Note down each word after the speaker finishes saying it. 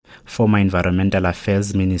Former Environmental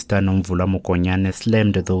Affairs Minister Nomvula Mokonyane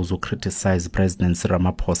slammed those who criticize President Cyril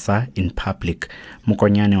Ramaphosa in public.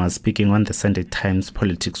 Mokonyane was speaking on the Sunday Times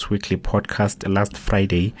Politics Weekly podcast last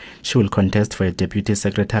Friday. She will contest for a Deputy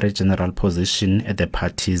Secretary General position at the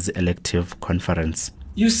party's elective conference.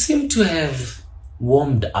 You seem to have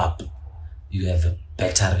warmed up. You have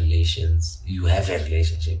better relations. You have a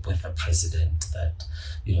relationship with the president that,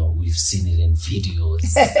 we've seen it in videos.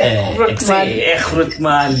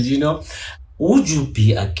 Would you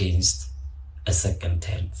be against a second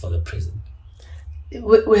term for the president?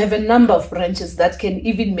 We have a number of branches that can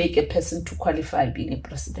even make a person to qualify being a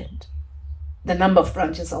president. The number of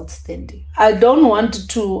branches outstanding. I don't want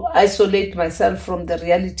to isolate myself from the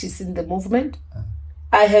realities in the movement.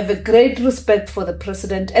 I have a great respect for the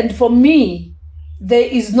president. And for me, there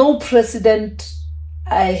is no president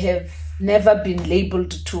I have never been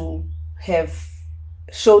labeled to have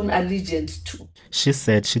shown allegiance to. She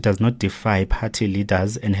said she does not defy party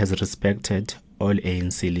leaders and has respected all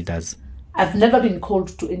ANC leaders. I've never been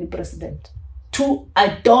called to any president. Two,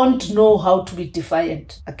 I don't know how to be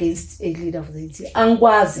defiant against a leader of the ANC.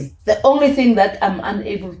 Angwazi, the only thing that I'm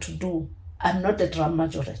unable to do, I'm not a drum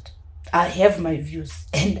majorette. I have my views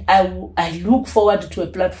and I look forward to a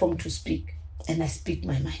platform to speak, and I speak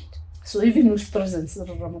my mind. So even with President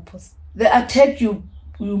Cyril Ramaphosa, the attack you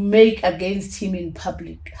make against him in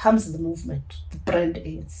public harms the movement, the brand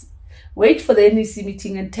ANC. Wait for the NEC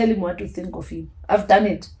meeting and tell him what you think of him. I've done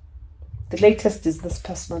it. The latest is this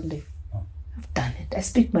past Monday. I've done it. I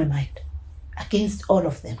speak my mind against all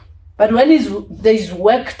of them. But when there is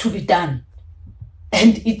work to be done,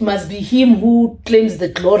 and it must be him who claims the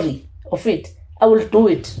glory of it, I will do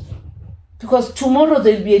it. Because tomorrow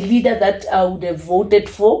there will be a leader that I would have voted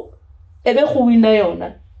for.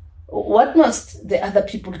 What must the other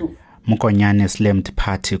people do? Mokonyane slammed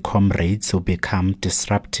party comrades who become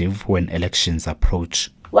disruptive when elections approach.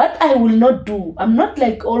 What I will not do, I'm not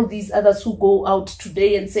like all these others who go out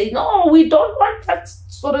today and say, no, we don't want that,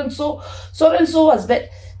 so and so was bad.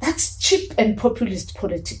 That's cheap and populist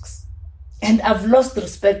politics. And I've lost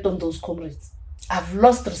respect on those comrades. I've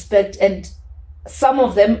lost respect, and some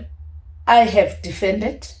of them I have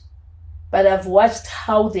defended, but I've watched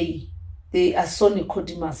how they are so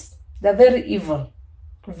Nicodemus. They're very evil,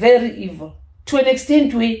 to an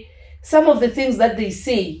extent where some of the things that they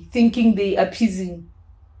say, thinking they are appeasing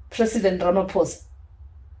President Ramaphosa,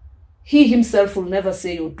 he himself will never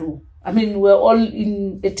say or do. I mean, we're all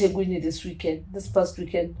in eThekwini this past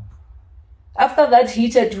weekend. After that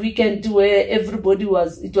heated weekend where it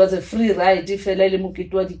was a free ride,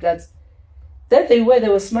 that they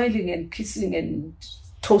were smiling and kissing and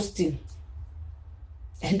toasting.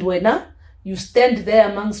 And when you stand there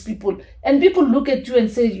amongst people, and people look at you and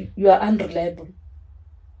say you are unreliable.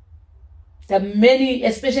 There are many,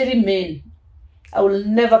 especially men, I will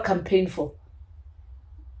never campaign for.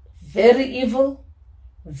 Very evil,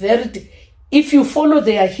 if you follow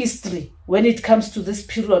their history, when it comes to this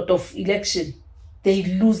period of election, they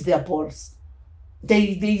lose their balls.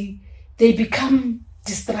 They become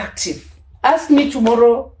destructive. Ask me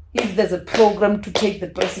tomorrow if there's a program to take the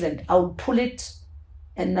president. I will pull it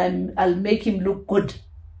and I'll make him look good.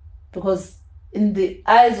 Because in the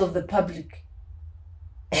eyes of the public,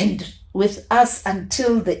 and with us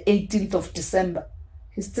until the 18th of December,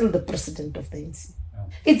 he's still the president of the ANC. Oh.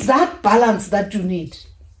 It's that balance that you need.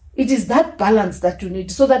 It is that balance that you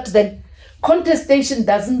need, so that then contestation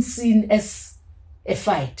doesn't seem as a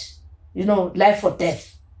fight, life or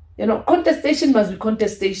death. Contestation must be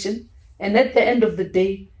contestation, and at the end of the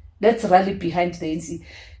day, let's rally behind the ANC.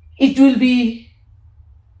 It will be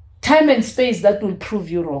time and space that will prove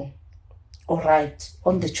you wrong or right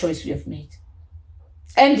on the choice you have made.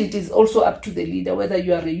 And it is also up to the leader whether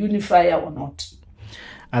you are a unifier or not.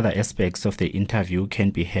 Other aspects of the interview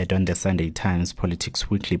can be heard on the Sunday Times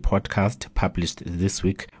Politics Weekly podcast published this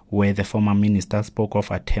week, where the former minister spoke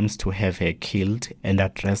of attempts to have her killed and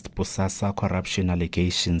addressed Bosasa corruption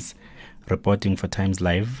allegations. Reporting for Times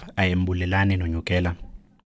Live, I am Bulelani Nonyukela.